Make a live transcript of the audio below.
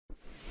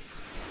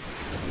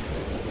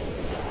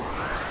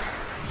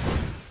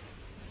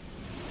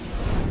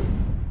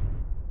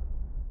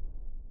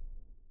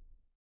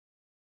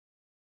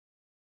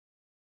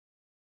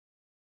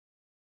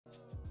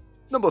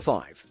Number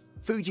 5.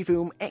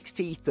 Fujifilm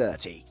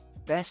X-T30,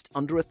 best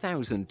under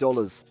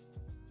 $1,000.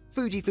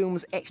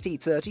 Fujifilm's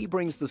X-T30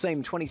 brings the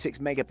same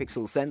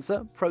 26-megapixel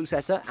sensor,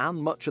 processor, and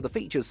much of the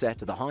feature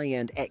set of the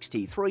high-end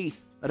X-T3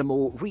 at a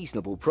more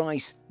reasonable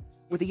price.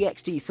 With the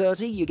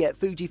X-T30, you get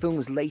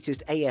Fujifilm's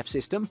latest AF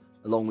system,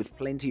 along with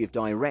plenty of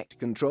direct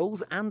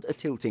controls and a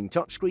tilting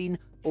touchscreen,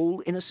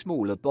 all in a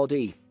smaller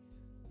body.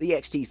 The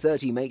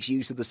X-T30 makes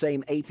use of the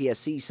same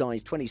APS-C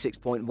size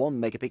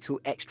 26.1-megapixel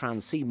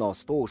X-Trans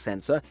CMOS 4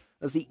 sensor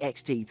as the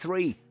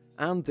X-T3,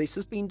 and this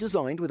has been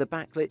designed with a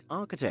backlit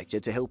architecture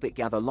to help it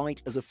gather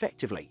light as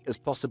effectively as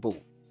possible.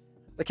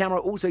 The camera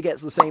also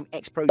gets the same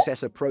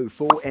X-Processor Pro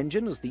 4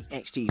 engine as the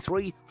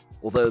X-T3,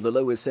 although the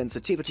lowest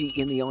sensitivity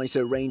in the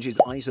ISO range is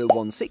ISO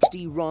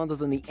 160 rather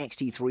than the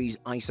X-T3's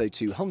ISO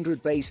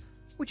 200 base,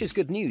 which is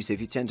good news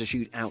if you tend to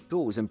shoot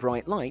outdoors in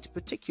bright light,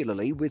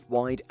 particularly with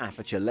wide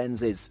aperture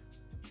lenses.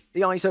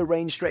 The ISO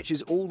range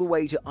stretches all the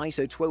way to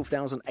ISO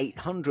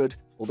 12800,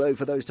 although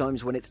for those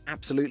times when it's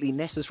absolutely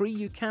necessary,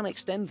 you can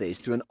extend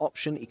this to an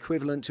option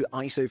equivalent to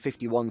ISO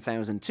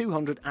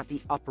 51200 at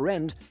the upper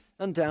end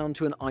and down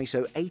to an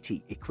ISO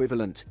 80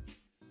 equivalent.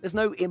 There's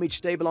no image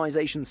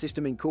stabilization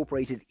system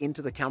incorporated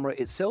into the camera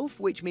itself,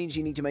 which means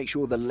you need to make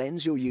sure the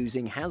lens you're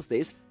using has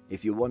this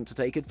if you want to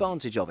take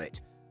advantage of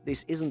it.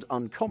 This isn't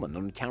uncommon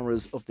on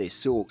cameras of this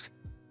sort.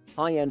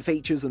 High-end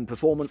features and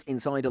performance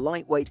inside a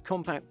lightweight,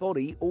 compact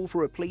body, all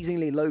for a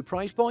pleasingly low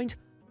price point?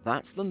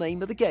 That's the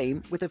name of the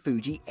game with the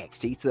Fuji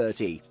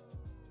X-T30.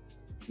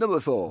 Number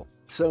 4.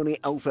 Sony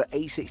Alpha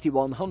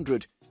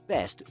A6100,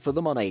 best for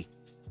the money.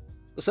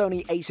 The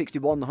Sony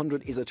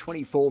A6100 is a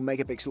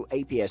 24-megapixel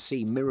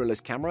APS-C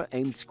mirrorless camera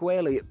aimed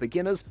squarely at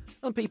beginners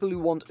and people who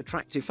want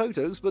attractive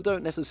photos but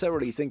don't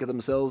necessarily think of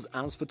themselves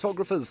as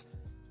photographers.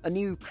 A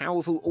new,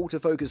 powerful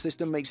autofocus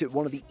system makes it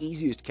one of the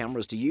easiest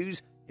cameras to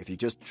use if you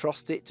just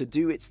trust it to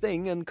do its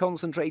thing and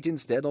concentrate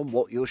instead on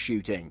what you're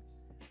shooting.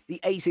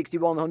 The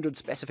A6100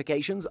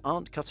 specifications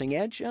aren't cutting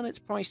edge and it's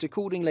priced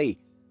accordingly.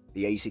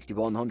 The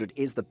A6100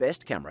 is the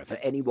best camera for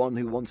anyone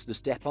who wants to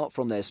step up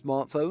from their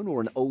smartphone or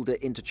an older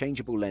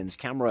interchangeable lens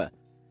camera.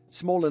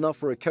 Small enough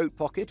for a coat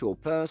pocket or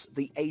purse,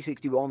 the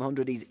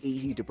A6100 is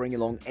easy to bring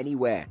along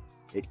anywhere.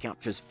 It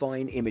captures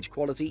fine image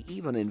quality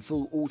even in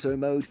full auto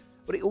mode,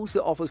 but it also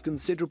offers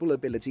considerable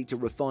ability to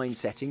refine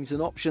settings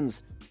and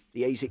options.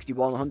 The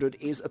A6100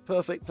 is a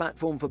perfect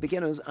platform for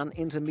beginners and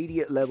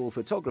intermediate-level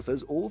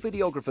photographers or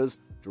videographers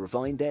to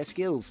refine their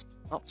skills,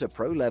 up to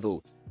pro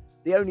level.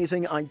 The only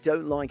thing I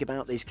don't like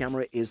about this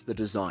camera is the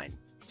design.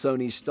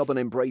 Sony's stubborn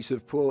embrace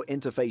of poor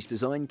interface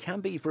design can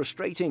be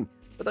frustrating,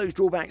 but those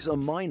drawbacks are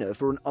minor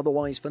for an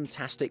otherwise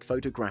fantastic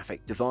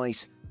photographic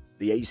device.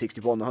 The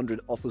A6100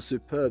 offers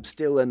superb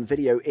still and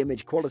video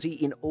image quality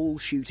in all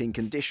shooting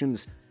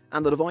conditions,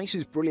 and the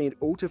device's brilliant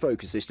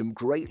autofocus system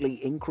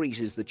greatly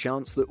increases the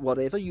chance that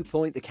whatever you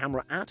point the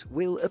camera at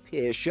will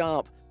appear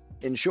sharp.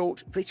 In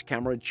short, this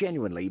camera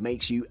genuinely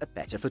makes you a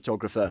better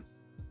photographer.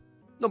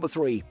 Number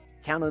 3.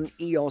 Canon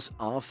EOS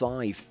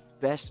R5,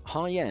 best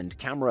high-end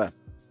camera.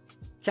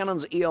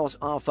 Canon's EOS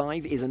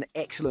R5 is an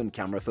excellent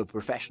camera for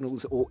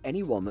professionals or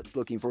anyone that's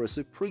looking for a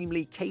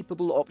supremely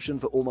capable option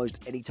for almost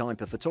any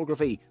type of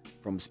photography,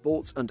 from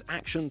sports and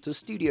action to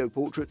studio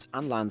portraits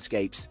and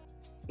landscapes.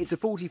 It's a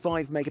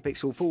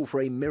 45-megapixel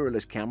full-frame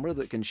mirrorless camera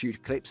that can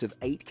shoot clips of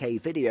 8K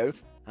video,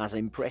 has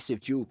impressive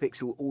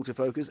dual-pixel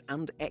autofocus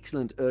and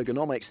excellent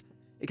ergonomics.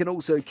 It can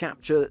also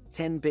capture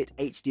 10-bit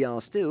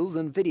HDR stills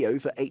and video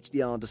for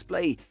HDR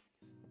display,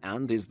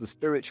 and is the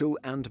spiritual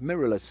and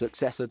mirrorless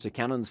successor to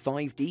Canon's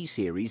 5D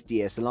series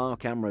DSLR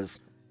cameras.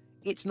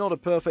 It's not a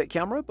perfect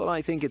camera, but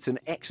I think it's an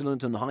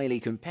excellent and highly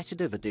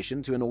competitive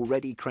addition to an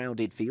already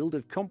crowded field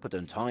of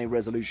competent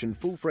high-resolution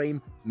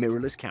full-frame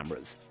mirrorless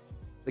cameras.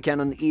 The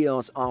Canon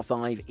EOS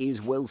R5 is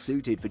well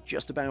suited for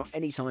just about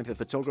any type of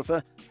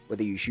photographer,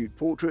 whether you shoot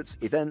portraits,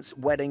 events,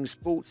 weddings,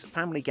 sports,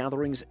 family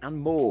gatherings, and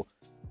more.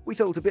 We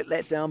felt a bit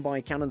let down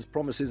by Canon's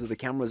promises of the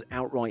camera's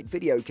outright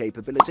video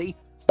capability,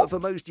 but for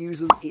most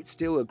users it's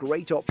still a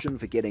great option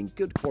for getting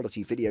good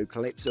quality video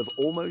clips of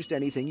almost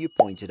anything you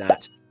pointed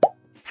at.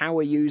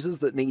 Power users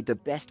that need the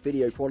best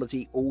video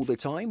quality all the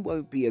time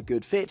won't be a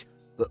good fit,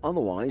 but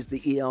otherwise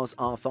the EOS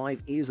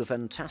R5 is a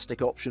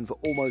fantastic option for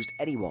almost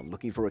anyone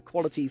looking for a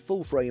quality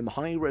full-frame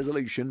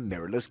high-resolution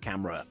mirrorless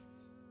camera.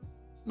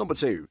 Number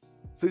 2.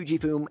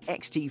 Fujifilm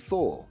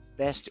X-T4,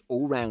 best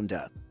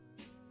all-rounder.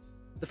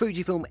 The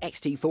Fujifilm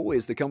X-T4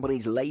 is the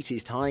company's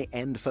latest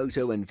high-end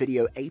photo and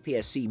video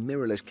APS-C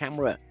mirrorless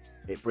camera.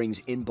 It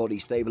brings in-body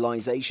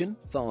stabilization,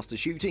 faster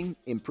shooting,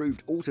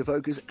 improved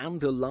autofocus,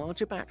 and a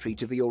larger battery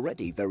to the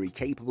already very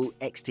capable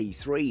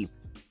X-T3.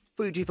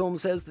 Fujifilm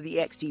says that the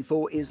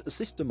X-T4 is a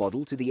sister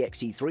model to the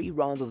X-T3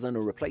 rather than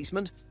a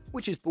replacement,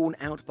 which is borne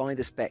out by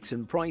the specs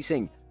and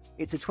pricing.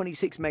 It's a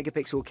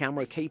 26-megapixel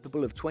camera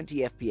capable of 20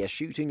 FPS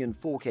shooting and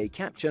 4K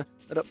capture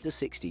at up to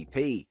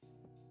 60p.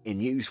 In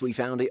use, we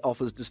found it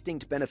offers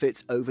distinct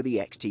benefits over the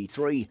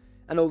X-T3,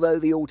 and although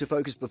the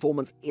autofocus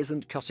performance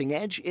isn't cutting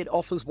edge, it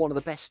offers one of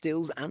the best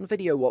stills and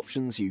video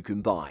options you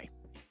can buy.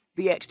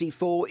 The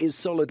X-T4 is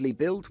solidly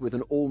built with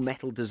an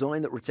all-metal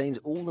design that retains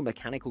all the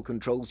mechanical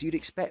controls you'd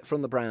expect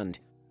from the brand.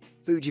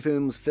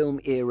 Fujifilm's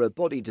film-era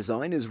body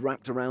design is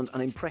wrapped around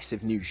an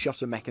impressive new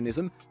shutter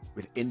mechanism,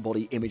 with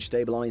in-body image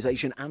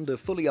stabilization and a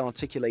fully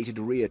articulated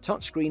rear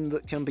touchscreen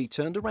that can be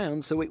turned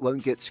around so it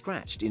won't get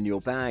scratched in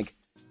your bag.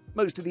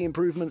 Most of the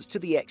improvements to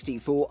the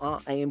X-T4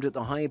 are aimed at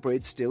the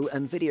hybrid still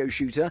and video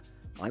shooter.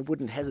 I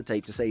wouldn't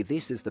hesitate to say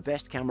this is the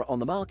best camera on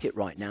the market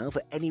right now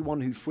for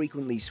anyone who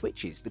frequently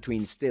switches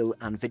between still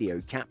and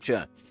video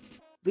capture.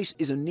 This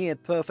is a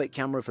near-perfect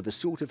camera for the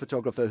sort of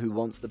photographer who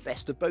wants the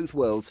best of both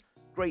worlds,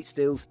 great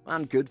stills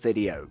and good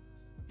video.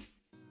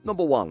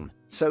 Number 1.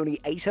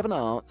 Sony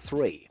a7R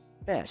III.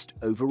 Best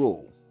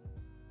overall.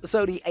 The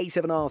Sony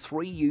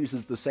a7R III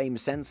uses the same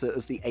sensor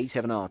as the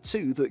a7R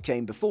II that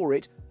came before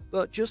it,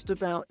 but just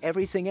about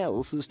everything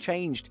else has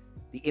changed.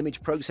 The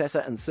image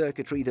processor and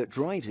circuitry that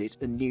drives it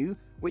are new,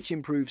 which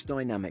improves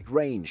dynamic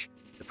range.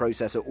 The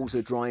processor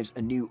also drives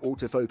a new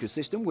autofocus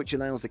system which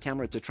allows the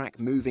camera to track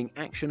moving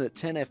action at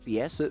 10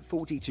 fps at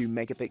 42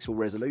 megapixel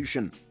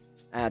resolution.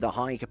 Add a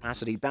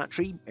high-capacity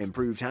battery,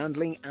 improved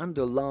handling, and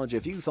a larger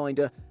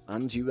viewfinder,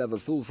 and you have a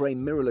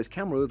full-frame mirrorless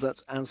camera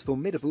that's as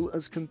formidable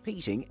as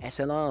competing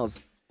SLRs.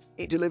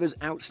 It delivers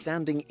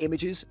outstanding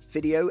images,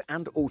 video,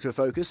 and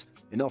autofocus,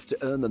 enough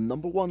to earn the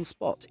number 1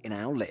 spot in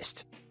our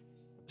list.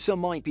 Some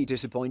might be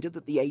disappointed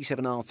that the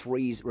a7R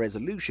III's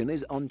resolution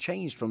is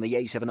unchanged from the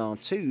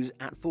a7R II's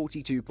at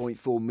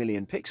 42.4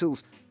 million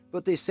pixels,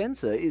 but this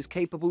sensor is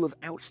capable of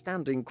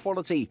outstanding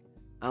quality.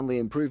 And the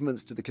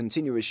improvements to the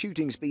continuous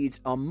shooting speeds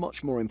are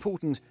much more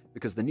important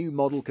because the new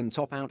model can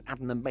top out at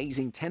an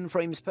amazing 10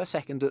 frames per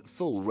second at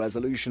full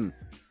resolution.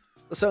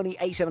 The Sony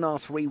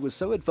a7R III was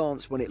so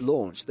advanced when it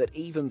launched that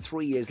even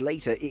 3 years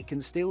later it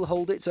can still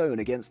hold its own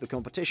against the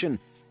competition.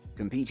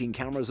 Competing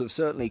cameras have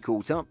certainly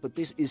caught up, but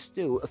this is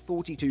still a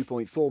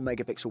 42.4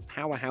 megapixel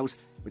powerhouse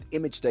with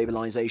image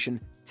stabilization,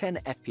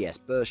 10 fps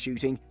burst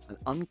shooting, and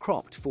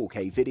uncropped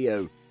 4K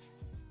video.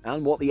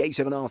 And what the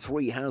a7R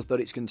III has that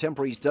its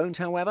contemporaries don't,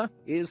 however,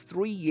 is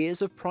 3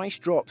 years of price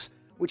drops,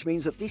 which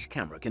means that this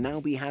camera can now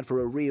be had for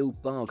a real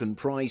bargain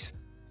price.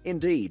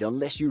 Indeed,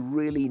 unless you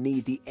really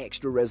need the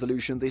extra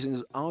resolution, this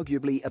is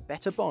arguably a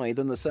better buy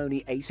than the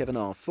Sony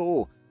a7R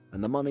IV,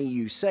 and the money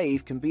you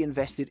save can be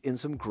invested in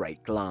some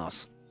great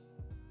glass.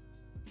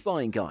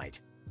 Buying guide.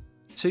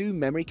 2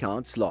 memory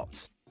card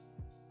slots.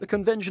 The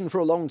convention for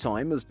a long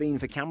time has been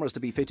for cameras to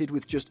be fitted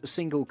with just a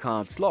single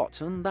card slot,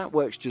 and that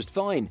works just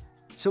fine.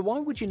 So why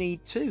would you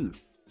need 2?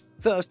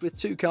 First, with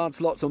 2 card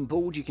slots on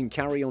board, you can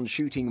carry on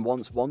shooting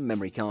once one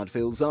memory card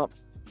fills up.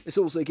 This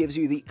also gives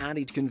you the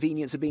added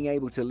convenience of being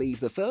able to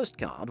leave the first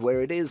card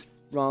where it is,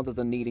 rather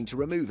than needing to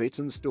remove it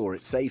and store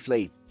it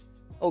safely.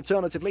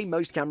 Alternatively,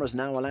 most cameras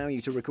now allow you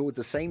to record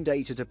the same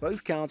data to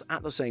both cards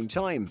at the same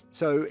time,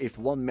 so if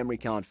one memory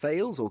card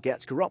fails or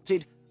gets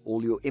corrupted,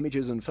 all your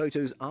images and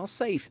photos are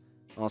safe.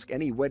 Ask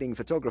any wedding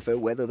photographer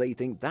whether they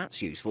think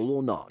that's useful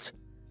or not.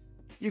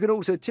 You can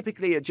also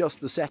typically adjust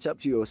the setup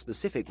to your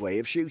specific way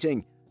of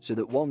shooting, so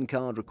that one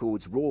card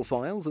records RAW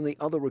files and the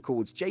other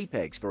records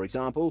JPEGs, for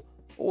example,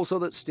 or so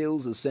that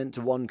stills are sent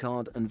to one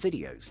card and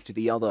videos to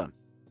the other.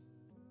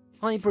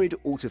 Hybrid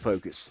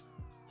autofocus.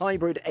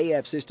 Hybrid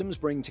AF systems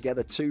bring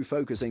together 2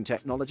 focusing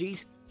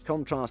technologies,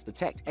 Contrast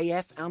Detect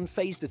AF and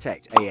Phase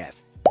Detect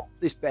AF.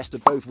 This best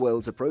of both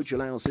worlds approach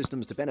allows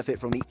systems to benefit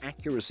from the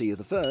accuracy of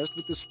the first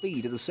with the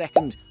speed of the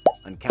second,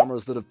 and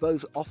cameras that have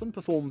both often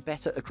perform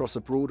better across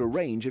a broader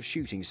range of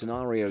shooting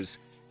scenarios.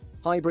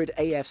 Hybrid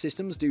AF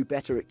systems do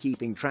better at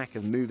keeping track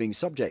of moving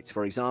subjects,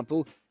 for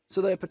example, so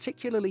they're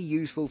particularly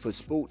useful for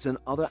sports and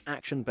other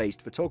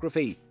action-based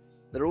photography.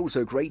 They're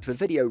also great for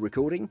video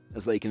recording,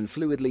 as they can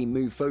fluidly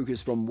move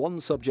focus from one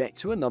subject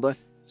to another,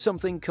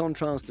 something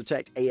Contrast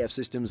Detect AF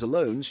systems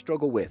alone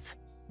struggle with.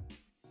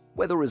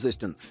 Weather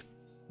resistance.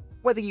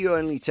 Whether you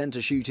only tend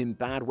to shoot in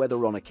bad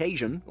weather on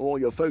occasion, or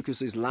your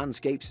focus is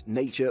landscapes,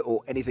 nature,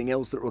 or anything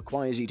else that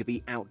requires you to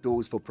be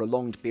outdoors for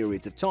prolonged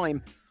periods of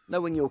time,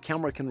 knowing your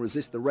camera can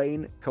resist the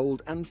rain,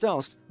 cold, and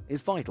dust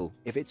is vital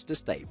if it's to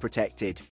stay protected.